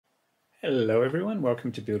Hello everyone,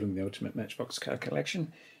 welcome to Building the Ultimate Matchbox Car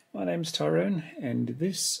Collection. My name's Tyrone and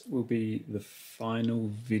this will be the final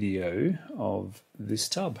video of this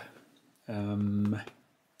tub.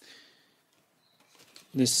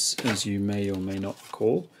 This, as you may or may not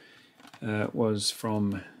recall, was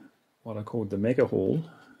from what I called the Mega Haul.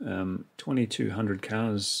 2,200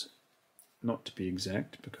 cars, not to be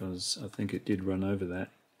exact, because I think it did run over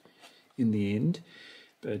that in the end.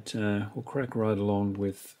 But we'll crack right along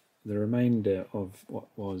with the remainder of what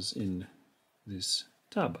was in this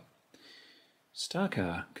tub. Star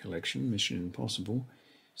Car Collection, Mission Impossible,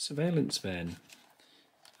 Surveillance Van.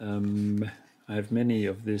 I have many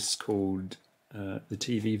of this called the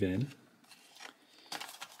TV Van,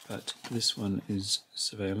 but this one is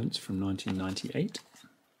Surveillance from 1998.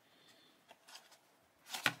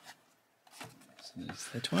 So there's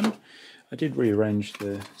that one. I did rearrange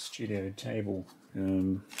the studio table.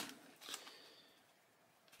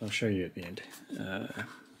 I'll show you at the end.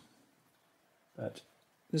 But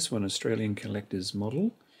this one, Australian Collector's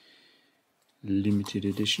Model, limited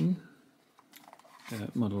edition,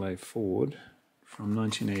 Model A Ford from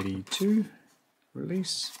 1982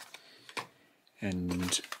 release,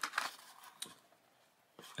 and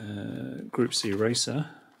Group C Racer,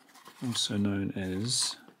 also known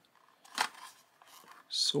as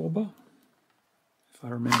Sauber, if I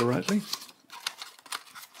remember rightly.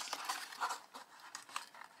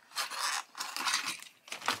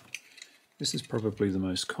 This is probably the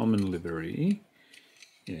most common livery.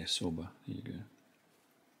 Yeah, Sauber, there you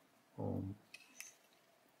go.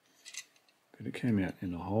 But it came out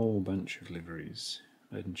in a whole bunch of liveries.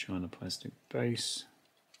 Made in China plastic base.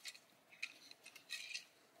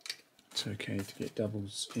 It's okay to get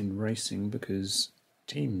doubles in racing because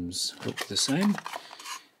teams look the same.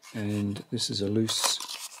 And this is a loose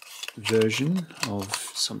version of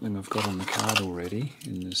something I've got on the card already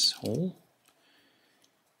in this haul.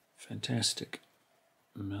 Fantastic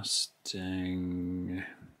Mustang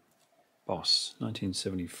Boss,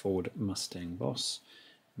 1970 Ford Mustang Boss,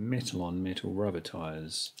 metal on metal rubber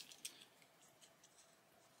tyres.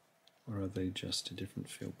 Or are they just a different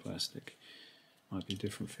feel plastic? Might be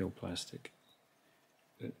different feel plastic,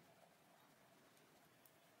 but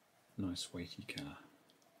nice weighty car.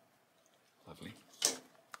 Lovely.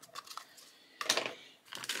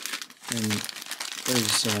 And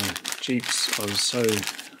those Jeeps, I was so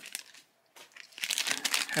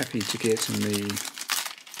happy to get in the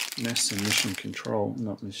NASA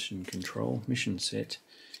mission set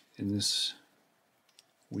in this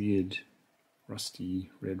weird rusty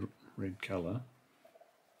red colour.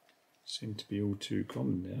 Seem to be all too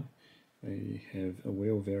common now. They have a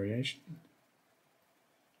wheel variation.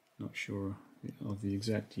 Not sure of the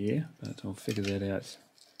exact year, but I'll figure that out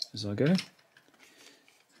as I go.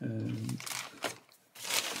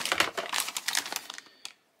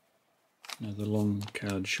 Another long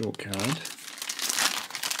card, short card.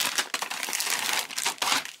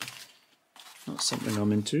 Not something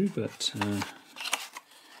I'm into, but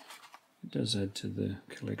it does add to the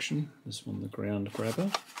collection. This one, the Ground Grabber.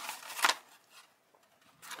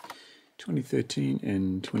 2013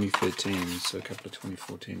 and 2013, so a couple of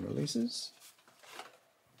 2014 releases.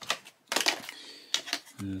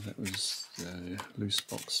 That was the loose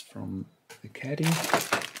box from the Caddy.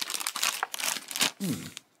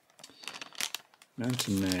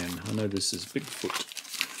 Mountain Man. I know this is Bigfoot.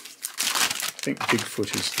 I think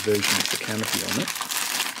Bigfoot is the version with the canopy on it.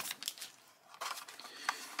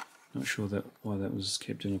 Not sure why that was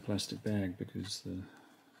kept in a plastic bag, because the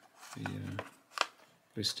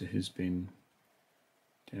blister has been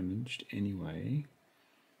damaged anyway.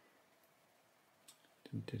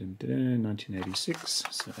 1986,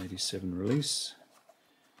 so 87 release.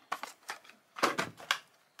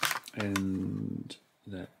 And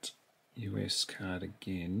that US card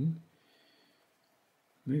again.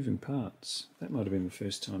 Moving parts. That might have been the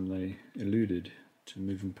first time they alluded to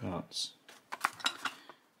moving parts.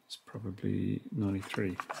 It's probably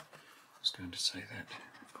 93. I was going to say that.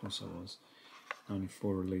 Of course I was.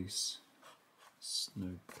 94 release.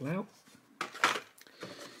 Snow Plow.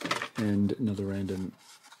 And another random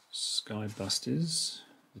Skybusters.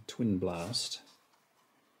 The Twin Blast.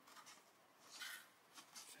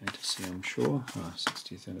 Fantasy, I'm sure.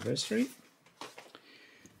 60th anniversary.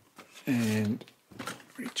 And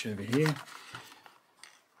reach over here.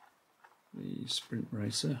 The Sprint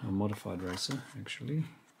Racer, a modified racer actually,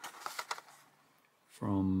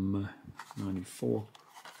 from 94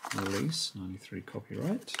 release, 93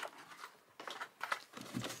 copyright.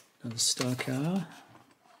 Another Star Car,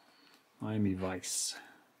 Miami Vice.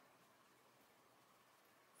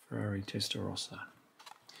 Ferrari Testarossa.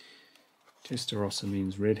 Testarossa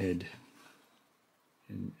means redhead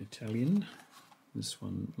in Italian. This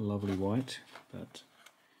one lovely white, but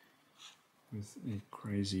with a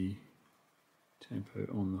crazy tempo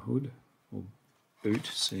on the hood, or boot,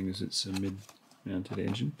 seeing as it's a mid-mounted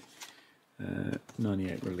engine.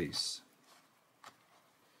 98 release.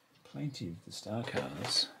 Plenty of the Star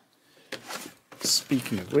Cars.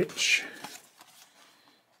 Speaking of which,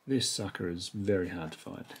 this sucker is very hard to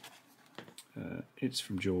find. It's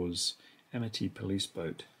from Jaws, Amity Police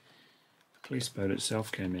Boat. The police boat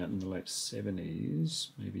itself came out in the late 70s,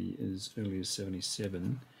 maybe as early as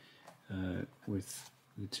 77, with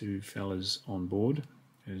the two fellas on board.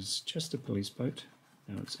 It was just a police boat.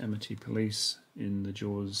 Now it's Amity Police in the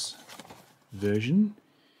Jaws version,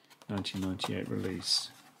 1998 release.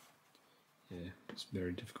 Yeah, it's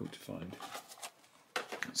very difficult to find.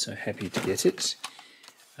 So happy to get it.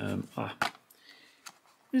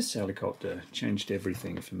 This helicopter changed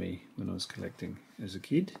everything for me when I was collecting as a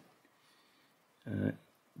kid.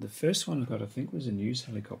 The first one I got, I think, was a news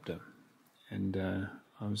helicopter, and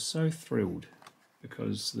I was so thrilled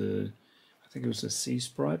because I think it was a Sea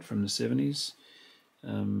Sprite from the 70s.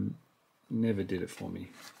 Never did it for me.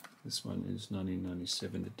 This one is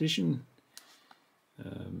 1997 edition.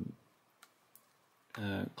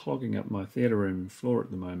 Clogging up my theatre room floor at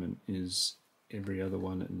the moment is every other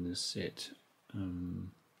one in this set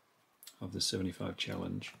of the 75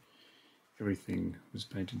 Challenge. Everything was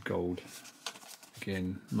painted gold.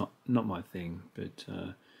 Again, not my thing, but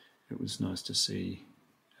it was nice to see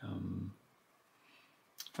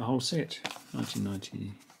a whole set.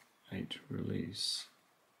 1998 release.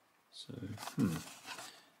 So,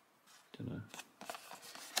 don't know.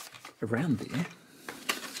 Around there,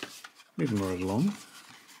 moving right along.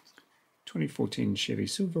 2014 Chevy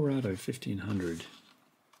Silverado 1500.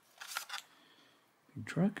 Big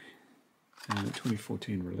truck.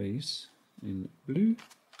 2014 release in blue.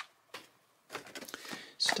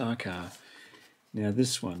 Star Car. Now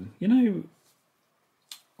this one, you know,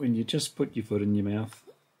 when you just put your foot in your mouth,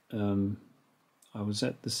 I was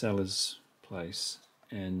at the seller's place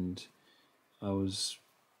and I was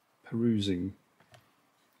perusing,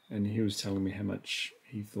 and he was telling me how much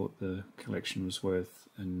he thought the collection was worth,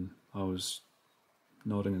 and I was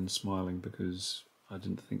nodding and smiling because I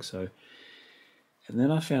didn't think so. And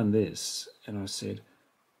then I found this, and I said,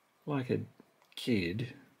 like a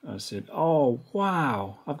kid, I said, "Oh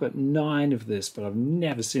wow, I've got 9 of this, but I've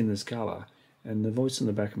never seen this colour." And the voice in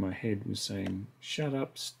the back of my head was saying, "Shut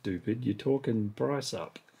up, stupid, you're talking price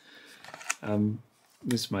up."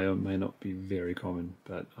 This may or may not be very common,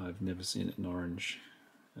 but I've never seen it in orange.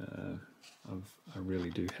 I really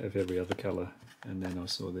do have every other colour, and then I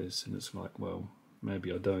saw this, and it's like, well,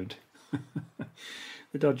 maybe I don't.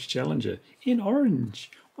 The Dodge Challenger in orange,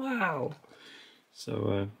 wow!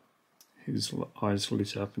 So his eyes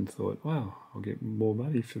lit up and thought, wow, I'll get more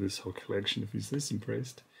money for this whole collection if he's this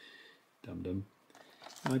impressed. Dum dum.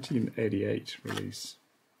 1988 release.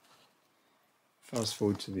 Fast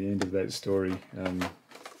forward to the end of that story.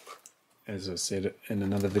 As I said in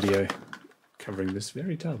another video covering this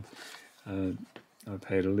very tub, I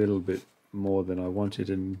paid a little bit more than I wanted,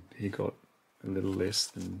 and he got a little less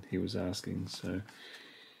than he was asking, so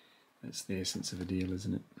that's the essence of a deal,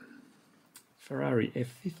 isn't it? Ferrari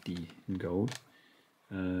F50 in gold.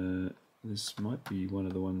 This might be one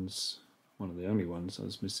of the only ones I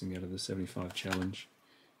was missing out of the 75 Challenge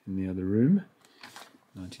in the other room.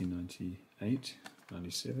 1998,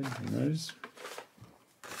 97, who knows.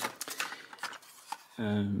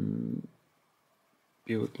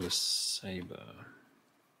 Buick LeSabre.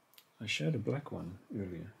 I showed a black one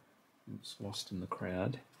earlier. It's lost in the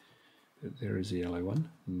crowd, but there is a yellow one,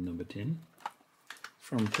 number 10,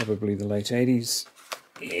 from probably the late 80s.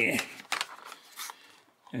 Yeah.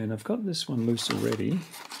 And I've got this one loose already,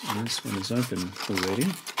 and this one is open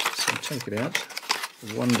already, so I'll take it out.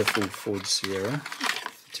 A wonderful Ford Sierra,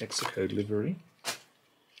 Texaco livery,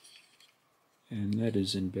 and that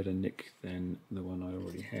is in better nick than the one I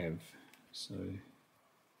already have, so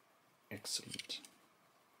excellent.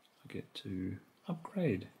 I get to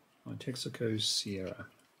upgrade my Texaco Sierra.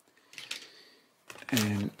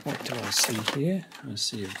 And what do I see here? I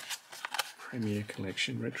see a Premier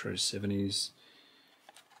Collection, Retro 70s.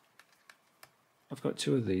 I've got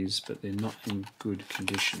 2 of these, but they're not in good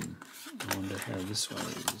condition. I wonder how this one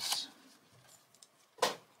is.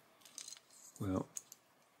 Well,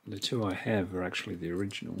 the 2 I have are actually the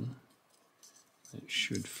original. It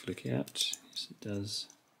should flick out. Yes, it does.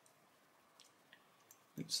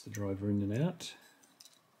 It's the driver in and out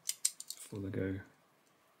before they go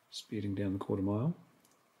speeding down the quarter mile.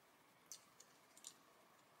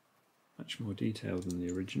 Much more detail than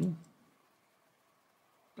the original,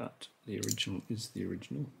 but the original is the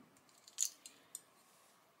original.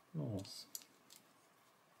 Nice.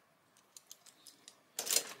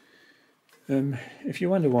 If you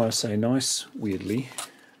wonder why I say nice weirdly,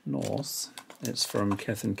 North, it's from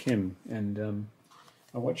Kath and Kim, and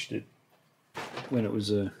I watched it when it was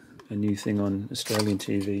a new thing on Australian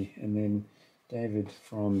TV, and then David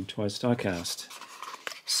from Twice Diecast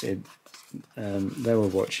said they were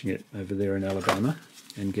watching it over there in Alabama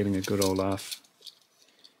and getting a good old laugh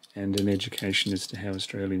and an education as to how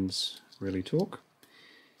Australians really talk.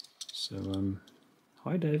 So,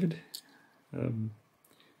 hi David.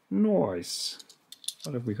 Nice.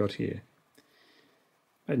 What have we got here?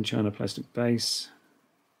 Made in China plastic base.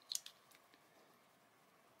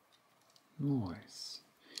 Nice.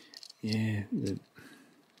 Yeah.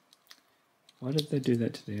 Why did they do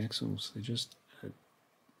that to the axles? They're just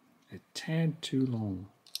a tad too long.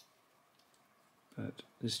 But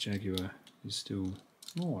this Jaguar is still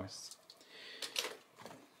nice.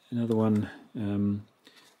 Another one.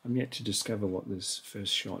 I'm yet to discover what this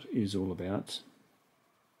first shot is all about.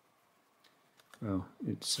 Well,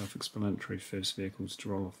 it's self-explanatory, first vehicles to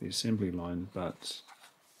roll off the assembly line, but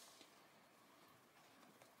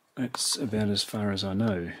that's about as far as I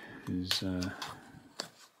know, is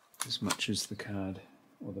as much as the card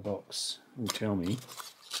or the box will tell me.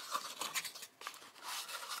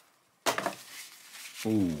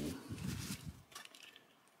 Ooh.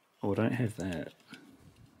 Oh, I don't have that.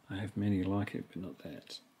 I have many like it, but not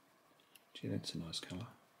that. Gee, that's a nice colour.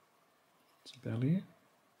 It's a Bellier.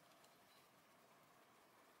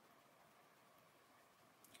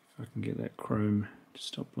 If I can get that chrome to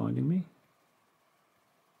stop blinding me.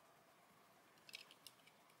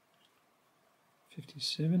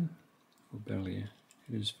 57 or Bellier?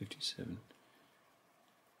 It is 57.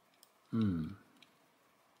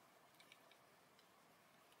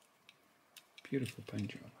 Beautiful paint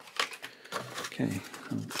job. Okay,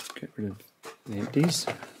 I'll get rid of the empties.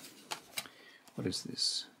 What is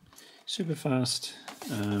this? Super fast.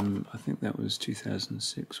 I think that was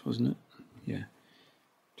 2006, wasn't it? Yeah.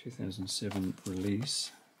 2007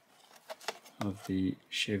 release of the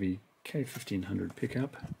Chevy K1500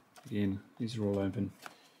 pickup. Again, these are all open,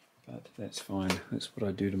 but that's fine. That's what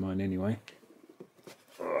I do to mine anyway.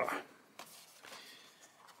 Ugh.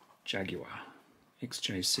 Jaguar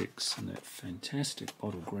XJ6 in that fantastic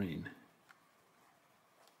bottle green.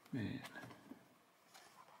 Man.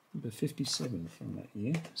 Number 57 from that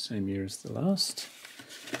year, same year as the last.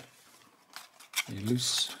 A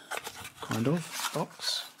loose kind of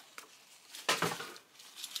box.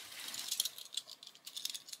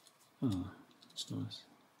 Oh, that's nice.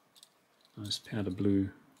 Nice powder blue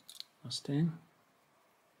Mustang.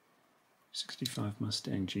 65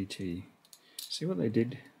 Mustang GT. See what they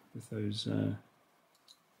did with those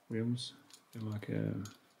wheels? They're like a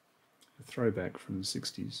throwback from the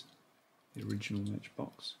 60s. The original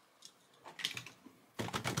Matchbox.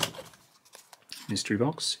 Mystery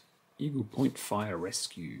box. Eagle Point Fire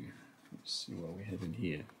Rescue. Let's see what we have in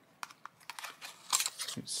here.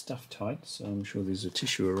 It's stuffed tight, so I'm sure there's a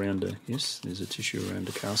tissue around a, yes, there's a tissue around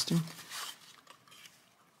a casting.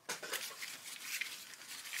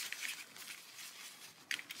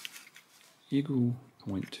 Eagle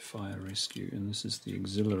Point Fire Rescue, and this is the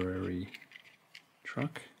auxiliary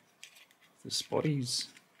truck. The spotties.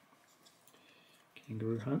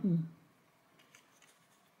 Kangaroo hunting.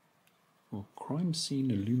 Or crime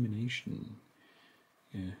scene illumination.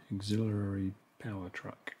 Yeah, auxiliary power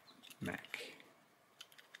truck. Mac.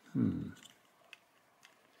 We've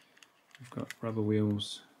got rubber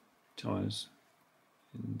wheels, tyres,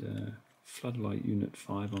 and floodlight unit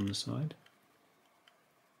 5 on the side.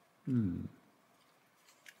 Lovely.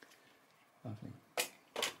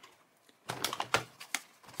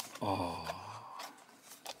 Oh,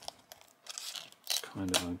 it's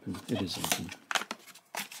kind of open. It is open.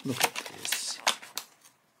 Look at this.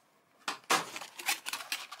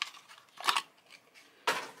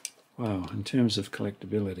 Wow, in terms of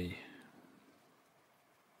collectability,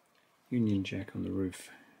 Union Jack on the roof.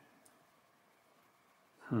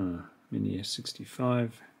 Mini S65.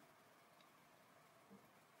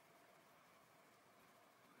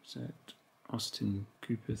 Is that Austin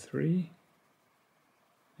Cooper 3?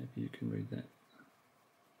 Maybe you can read that.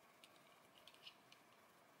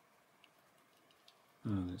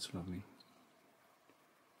 Oh, that's lovely.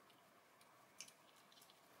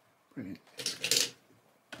 Brilliant.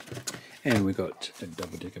 And we've got a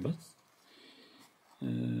double-decker bus.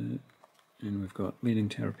 And we've got Leaning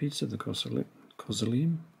Tower Pizza, the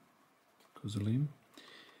Causoleum.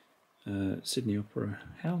 Sydney Opera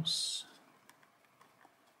House.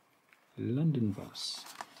 London bus.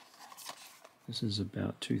 This is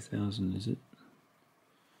about 2000, is it?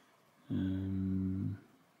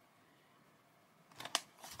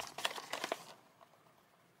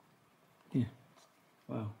 Yeah.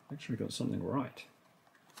 Wow, actually got something right.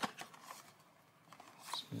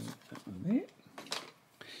 So that one there.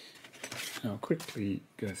 I'll quickly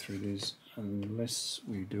go through these, unless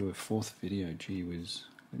we do a fourth video. Gee whiz,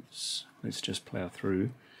 let's just plough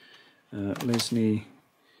through. Lesney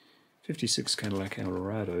 56 Cadillac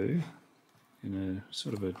Eldorado in a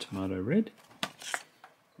sort of a tomato red.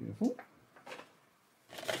 Beautiful.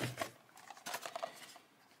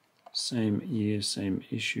 Same year, same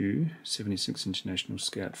issue, 76 International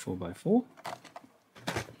Scout 4x4.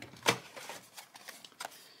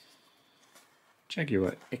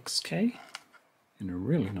 Jaguar XK in a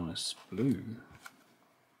really nice blue.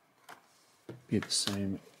 Be the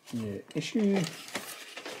same year issue.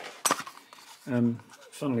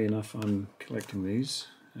 Funnily enough, I'm collecting these.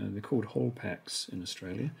 They're called haul packs in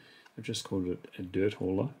Australia. I've just called it a dirt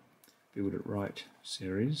hauler, Build It Right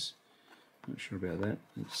series. Not sure about that.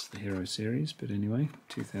 It's the Hero series, but anyway,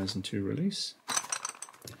 2002 release.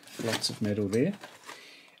 Lots of metal there.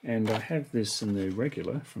 And I have this in the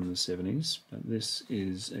regular from the 70s, but this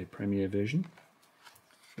is a Premier version.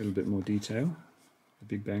 A little bit more detail, a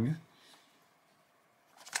big banger.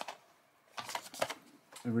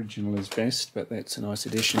 Original is best, but that's a nice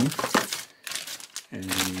addition. And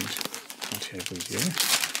what have we here?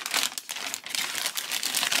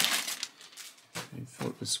 I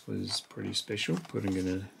thought this was pretty special, putting in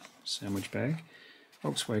a sandwich bag.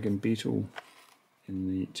 Volkswagen Beetle in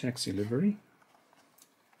the taxi livery.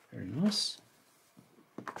 Very nice.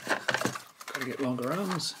 Got to get longer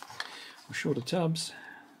arms or shorter tubs.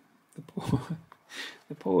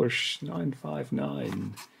 The Porsche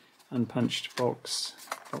 959 unpunched box.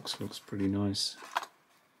 Box looks pretty nice,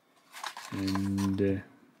 and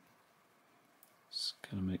it's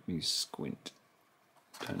gonna make me squint.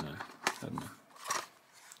 Don't know.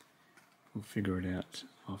 We'll figure it out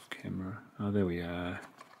off camera. Oh, there we are.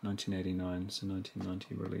 1989, so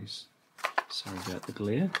 1990 release. Sorry about the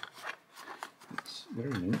glare. It's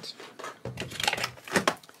very neat.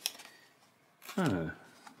 Ah,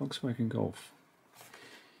 Volkswagen Golf.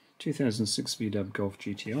 2006 VW Golf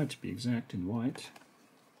GTI to be exact, in white.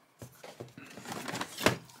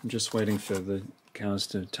 I'm just waiting for the cars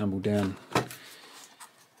to tumble down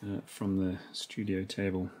from the studio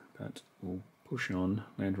table, but we'll push on.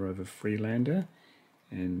 Land Rover Freelander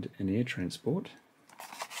and an Air Transport.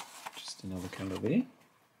 Just another colour there.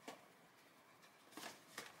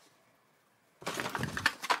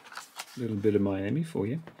 A little bit of Miami for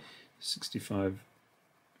you. 65.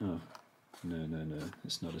 Oh, no,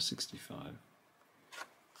 it's not a 65.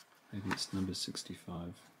 Maybe it's number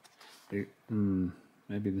 65.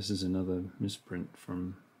 Maybe this is another misprint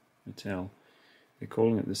from Mattel. They're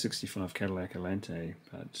calling it the 65 Cadillac Alante,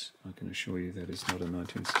 but I can assure you that it's not a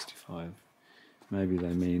 1965. Maybe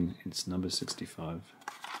they mean it's number 65.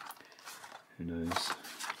 Who knows?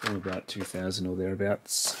 From about 2000 or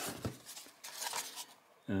thereabouts.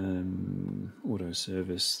 Auto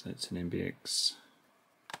service, that's an MBX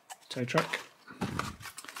tow truck.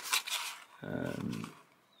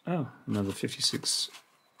 Oh, another 56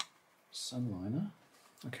 Sunliner.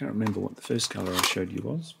 I can't remember what the first colour I showed you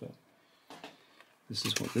was, but this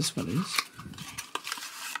is what this one is.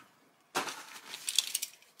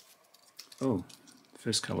 Oh, the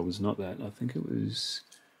first colour was not that. I think it was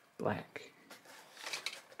black.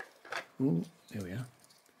 Oh, there we are.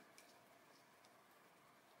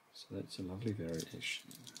 So that's a lovely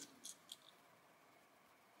variation.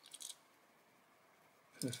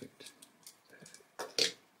 Perfect.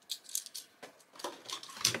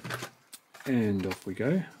 And off we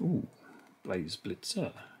go. Ooh, Blaze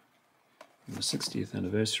Blitzer. On the 60th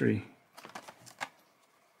anniversary.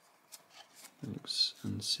 That looks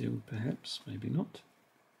unsealed perhaps, maybe not.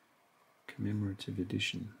 Commemorative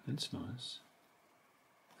edition, that's nice.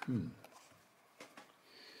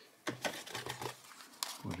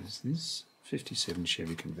 What is this? 57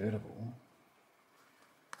 Chevy convertible.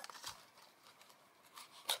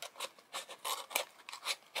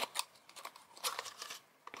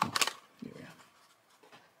 Oh, here we are.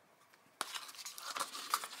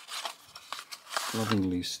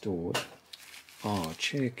 Lovingly stored. Oh,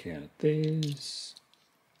 check out this.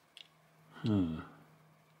 Whoa.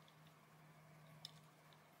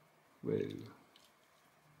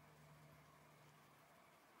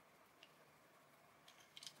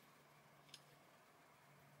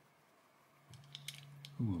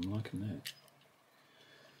 Oh, I'm liking that.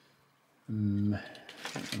 I'm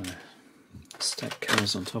going to stack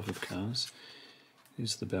cars on top of cars.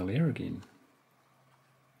 Here's the Bel Air again.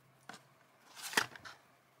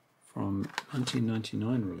 from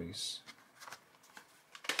 1999 release.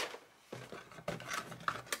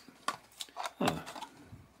 Oh,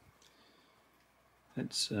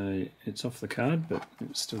 it's off the card, but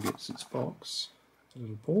it still gets its box. A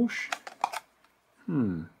little Porsche.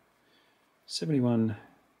 71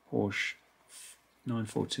 Porsche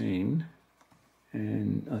 914,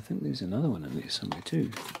 and I think there's another one in there somewhere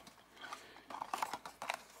too.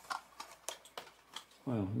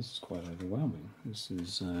 Wow, this is quite overwhelming. This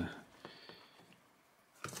is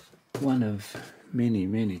one of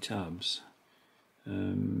many tubs.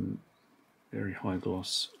 Very high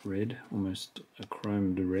gloss red, almost a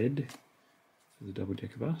chromed red for the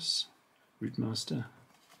double-decker bus. Routemaster.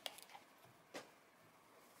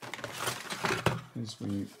 As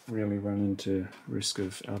we really run into risk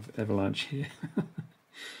of avalanche here.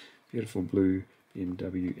 Beautiful blue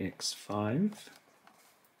BMW X5.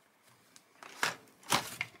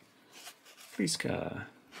 Police car.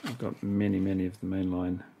 I've got many of the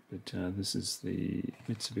mainline, but this is the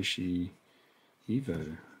Mitsubishi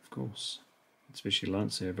Evo, of course. Mitsubishi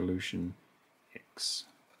Lancer Evolution X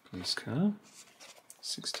police car.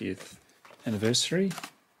 60th anniversary,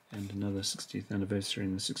 and another 60th anniversary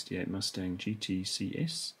in the 68 Mustang GT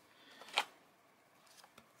CS.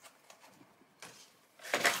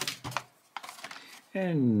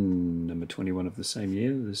 And number 21 of the same year,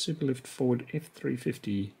 the Superlift Ford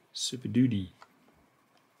F350 Super Duty.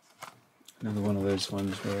 Another one of those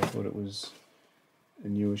ones where I thought it was a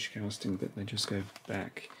newish casting, but they just go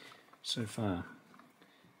back so far.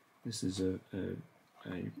 This is a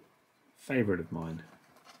favourite of mine.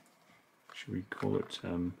 Should we call it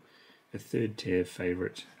a third tier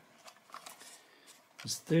favourite?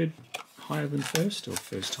 Is third higher than first, or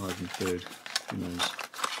first higher than third? Who knows?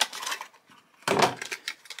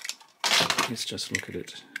 Let's just look at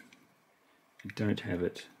it. I don't have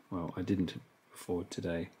it. Well, I didn't before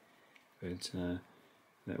today, but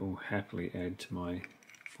that will happily add to my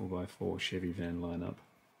 4x4 Chevy van lineup.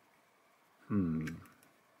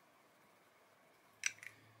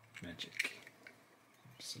 Magic.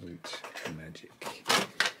 Absolute magic.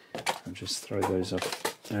 I'll just throw those up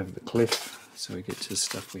over the cliff so we get to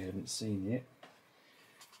stuff we haven't seen yet.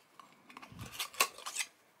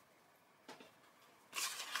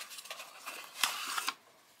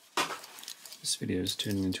 This video is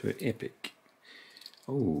turning into an epic.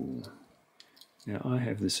 Oh, now I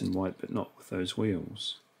have this in white, but not with those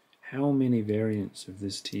wheels. How many variants of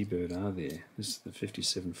this T-Bird are there? This is the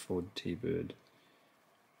 57 Ford T-Bird.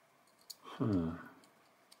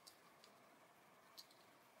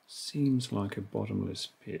 Seems like a bottomless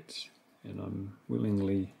pit, and I'm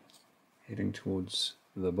willingly heading towards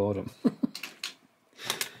the bottom.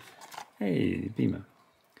 Hey, Beamer.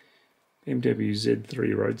 BMW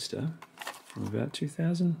Z3 Roadster from about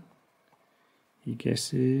 2000. He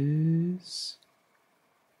guesses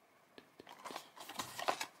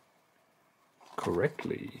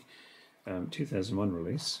correctly. 2001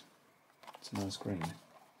 release. It's a nice green.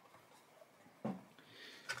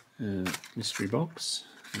 Mystery box.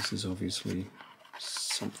 This is obviously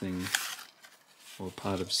something or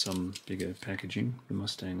part of some bigger packaging. The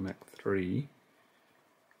Mustang Mach 3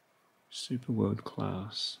 Super World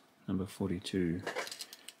Class number 42,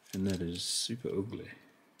 and that is super ugly.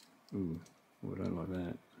 Ooh, I don't like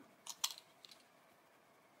that.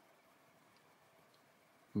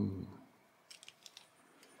 Ooh,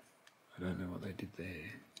 I don't know what they did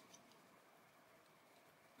there.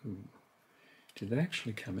 Ooh. Did they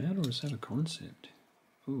actually come out, or is that a concept?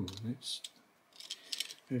 Ooh, that's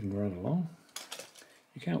moving right along.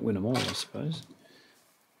 You can't win them all, I suppose.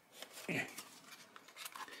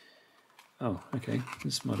 Oh, okay.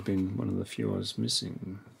 This might have been one of the few I was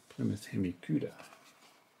missing. Plymouth Hemi Cuda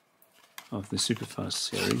of the Superfast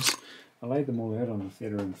series. I laid them all out on the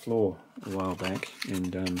theatre room floor a while back,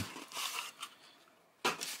 and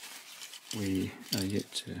we are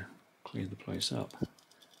yet to clear the place up.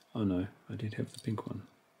 Oh no, I did have the pink one.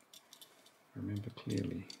 I remember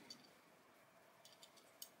clearly.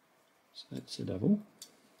 So that's a double,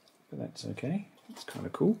 but that's okay. It's kind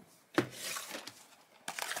of cool.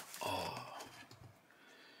 Oh,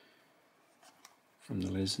 from the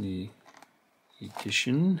Lesney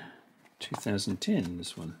edition, 2010.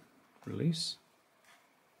 This one release.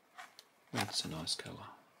 That's a nice colour.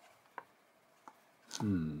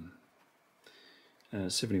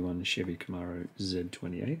 71 Chevy Camaro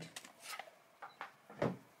Z28.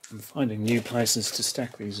 I'm finding new places to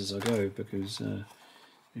stack these as I go because they're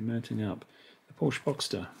mounting up. The Porsche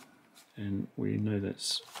Boxster, and we know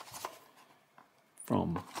that's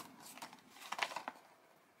from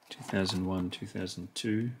 2001,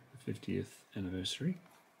 2002, the 50th anniversary,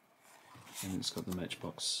 and it's got the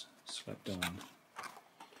Matchbox slapped on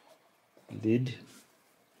lid.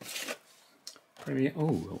 Premier,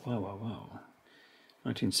 oh, wow.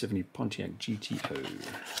 1970 Pontiac GTO,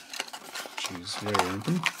 which is very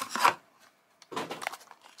open.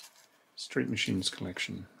 Street Machines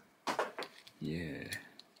collection. Yeah.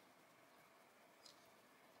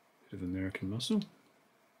 Bit of American muscle.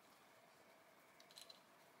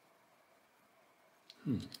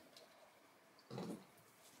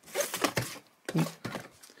 Cool.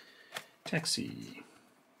 Taxi.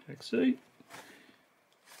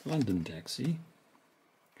 London Taxi.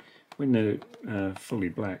 When they're fully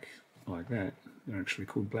black like that, they're actually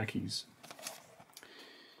called blackies.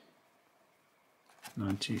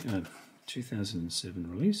 2007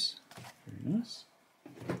 release. Very nice.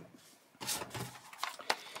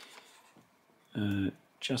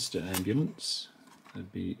 Just an Ambulance.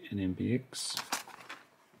 That'd be an MBX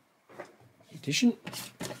edition.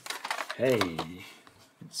 Hey,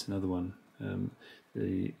 it's another one.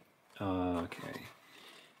 Okay.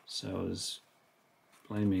 So I was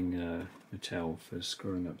blaming Mattel for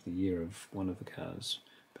screwing up the year of one of the cars,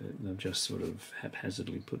 but they've just sort of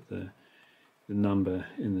haphazardly put the number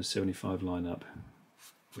in the 75 lineup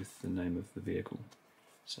with the name of the vehicle.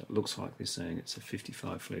 So it looks like they're saying it's a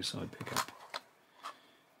 55 flare side pickup,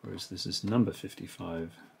 whereas this is number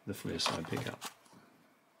 55, the flare side pickup.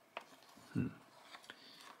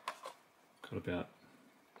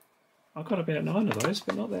 I've got about 9 of those,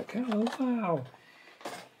 but not that car. Oh, wow.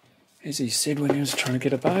 As he said when he was trying to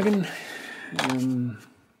get a bargain.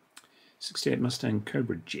 68 Mustang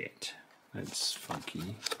Cobra Jet. That's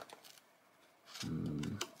funky.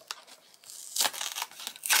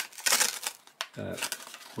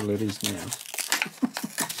 Well, it is now.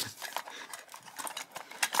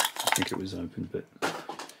 I think it was open, but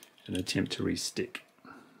an attempt to re-stick.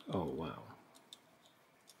 Oh, wow.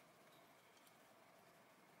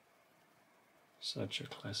 Such a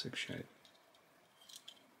classic shape.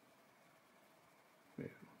 There.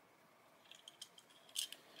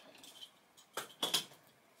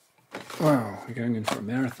 Wow, we're going in for a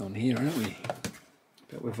marathon here, aren't we?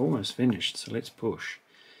 But we've almost finished, so let's push.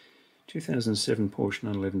 2007 Porsche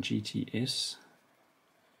 911 GTS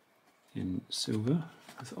in silver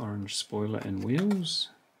with orange spoiler and wheels.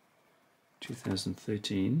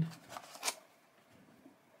 2013.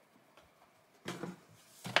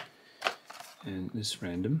 And this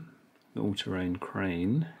random, the all-terrain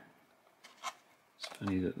crane. It's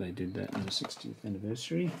funny that they did that on the 60th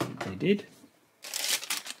anniversary. They did.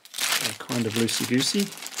 They're kind of loosey-goosey.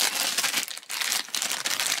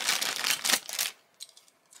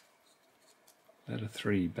 Ladder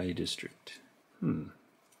 3 Bay District.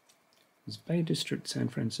 Is Bay District San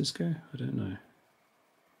Francisco? I don't know.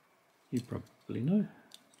 You probably know.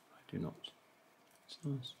 I do not. It's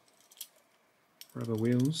nice. Rubber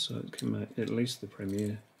wheels, so it can at least the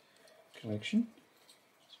Premier collection.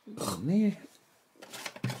 Let's put that on there.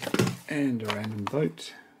 And a random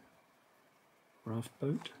boat. Raft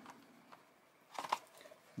boat.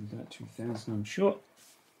 About 2000, I'm sure.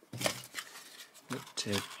 Let's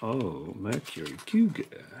have, oh, Mercury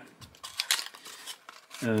Cougar.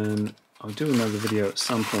 I'll do another video at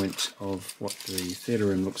some point of what the theatre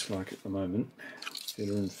room looks like at the moment.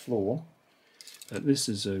 Theatre room floor. But this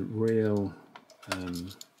is a real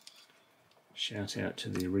shout out to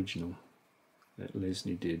the original that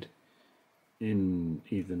Lesney did in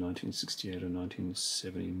either 1968 or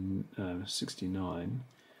 1969.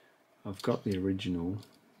 I've got the original.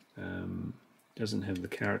 Doesn't have the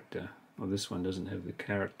character. Well, this one doesn't have the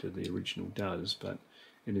character the original does, but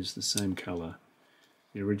it is the same colour.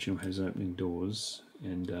 The original has opening doors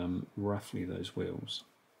and roughly those wheels,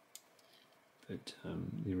 but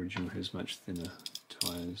the original has much thinner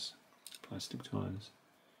tyres, plastic tyres,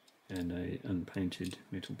 and a unpainted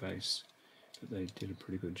metal base, but they did a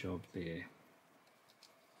pretty good job there.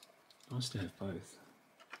 Nice to have both.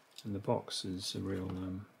 And the box is a real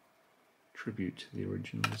tribute to the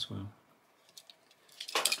original as well.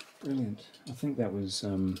 Brilliant. I think that was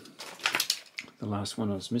the last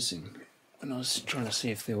one I was missing when I was trying to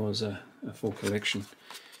see if there was a full collection.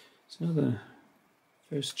 It's another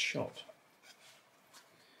first shot.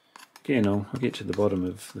 Again, I'll get to the bottom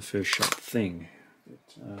of the first shot thing,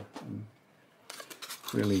 but I'm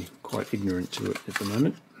really quite ignorant to it at the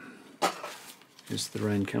moment as the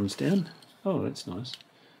rain comes down. Oh, that's nice.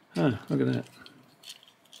 Ah, look at that.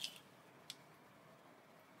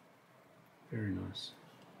 Very nice.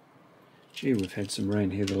 Gee, we've had some rain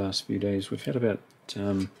here the last few days. We've had about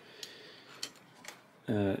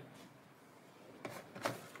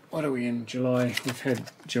what are we in? July. We've had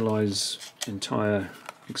July's entire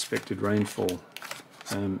expected rainfall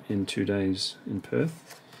in 2 days in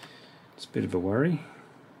Perth. It's a bit of a worry.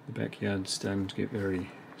 The backyard's starting to get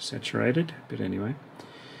very saturated, but anyway.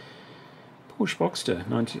 Porsche Boxster,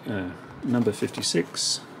 number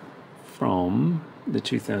 56, from the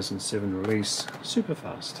 2007 release,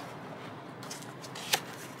 Superfast.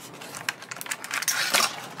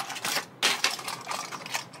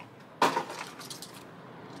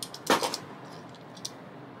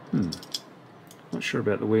 Not sure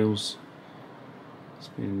about the wheels. It's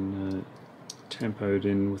been tampoed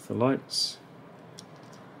in with the lights.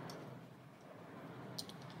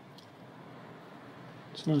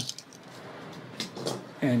 It's nice.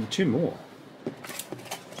 And two more.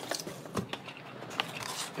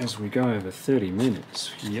 As we go over 30 minutes,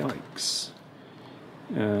 yikes.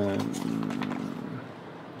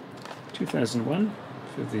 2001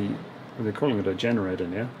 for the, well, they're calling it a generator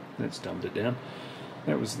now. That's dumbed it down.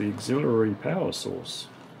 That was the auxiliary power source,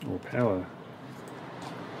 or power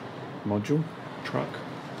module, truck.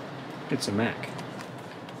 It's a Mac.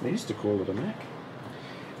 They used to call it a Mac.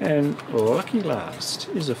 And lucky last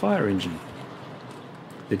is a fire engine.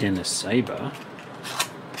 The Dennis Sabre.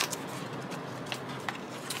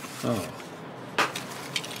 Oh,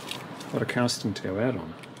 what a casting to go out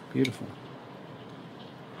on. Beautiful.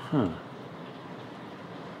 Huh.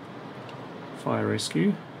 Fire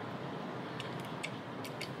rescue.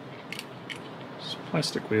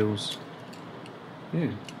 Plastic wheels.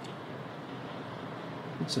 Yeah.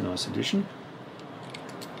 It's a nice addition.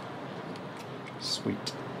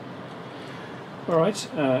 Sweet. Alright,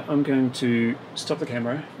 I'm going to stop the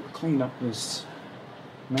camera, clean up this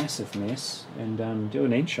massive mess, and do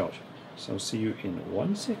an end shot. So I'll see you in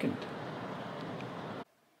 1 second.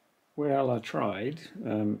 Well, I tried.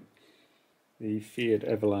 The feared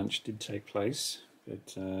avalanche did take place,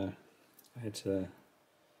 but I had to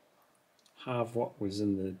halve what was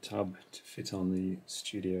in the tub to fit on the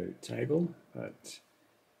studio table, but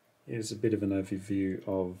here's a bit of an overview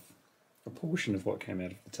of a portion of what came out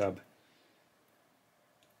of the tub.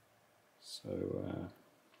 So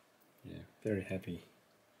yeah, very happy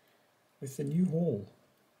with the new haul.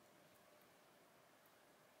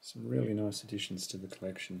 Some really nice additions to the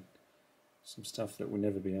collection. Some stuff that will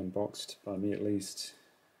never be unboxed, by me at least,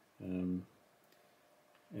 and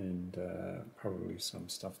probably some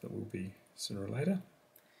stuff that will be sooner or later.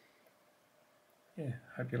 Yeah,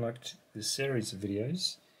 hope you liked this series of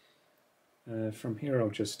videos. From here I'll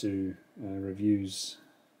just do reviews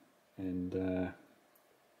and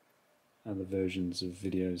other versions of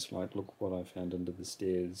videos, like look what I found under the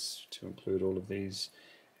stairs, to include all of these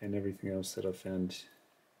and everything else that I found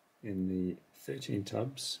in the 13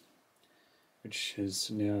 tubs, which has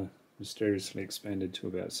now mysteriously expanded to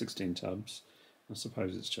about 16 tubs. I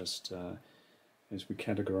suppose it's just as we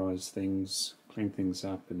categorize things, clean things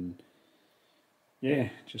up, and yeah,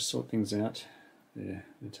 just sort things out. The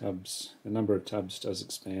number of tubs does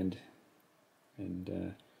expand,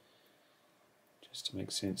 and just to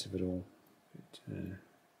make sense of it all. But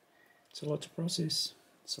it's a lot to process.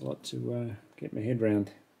 It's a lot to get my head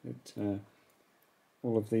around. But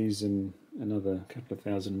all of these and another couple of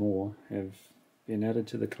thousand more have been added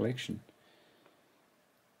to the collection.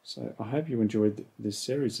 So I hope you enjoyed this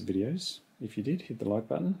series of videos. If you did, hit the like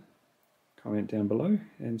button, comment down below,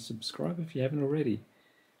 and subscribe if you haven't already.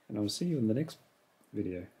 And I'll see you in the next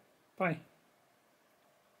video. Bye.